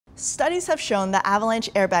Studies have shown that avalanche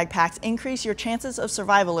airbag packs increase your chances of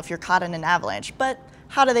survival if you're caught in an avalanche, but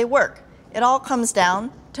how do they work? It all comes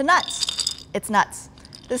down to nuts. It's nuts.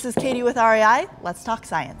 This is Katie with REI. Let's talk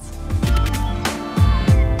science.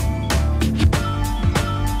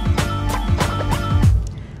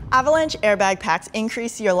 Avalanche airbag packs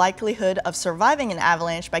increase your likelihood of surviving an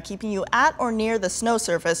avalanche by keeping you at or near the snow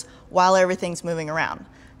surface while everything's moving around.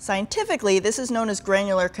 Scientifically, this is known as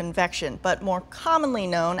granular convection, but more commonly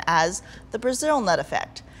known as the Brazil nut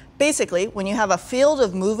effect. Basically, when you have a field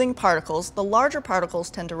of moving particles, the larger particles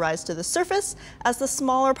tend to rise to the surface as the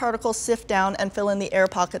smaller particles sift down and fill in the air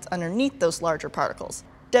pockets underneath those larger particles.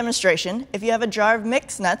 Demonstration: if you have a jar of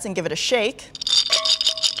mixed nuts and give it a shake,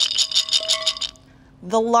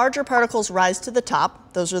 the larger particles rise to the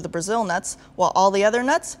top, those are the Brazil nuts, while all the other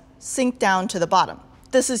nuts sink down to the bottom.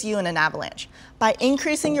 This is you in an avalanche. By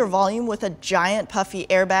increasing your volume with a giant puffy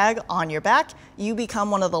airbag on your back, you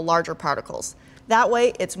become one of the larger particles. That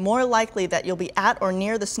way, it's more likely that you'll be at or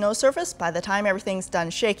near the snow surface by the time everything's done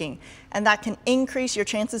shaking, and that can increase your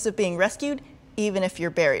chances of being rescued even if you're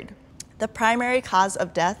buried. The primary cause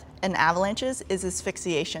of death in avalanches is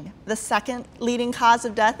asphyxiation. The second leading cause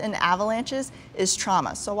of death in avalanches is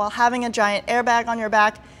trauma. So while having a giant airbag on your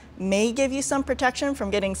back may give you some protection from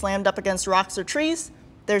getting slammed up against rocks or trees,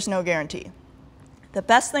 there's no guarantee. The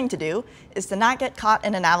best thing to do is to not get caught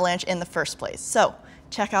in an avalanche in the first place. So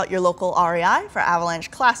check out your local REI for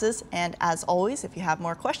avalanche classes, and as always, if you have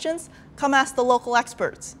more questions, come ask the local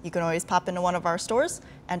experts. You can always pop into one of our stores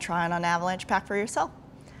and try on an avalanche pack for yourself.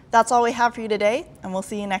 That's all we have for you today, and we'll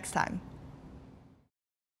see you next time.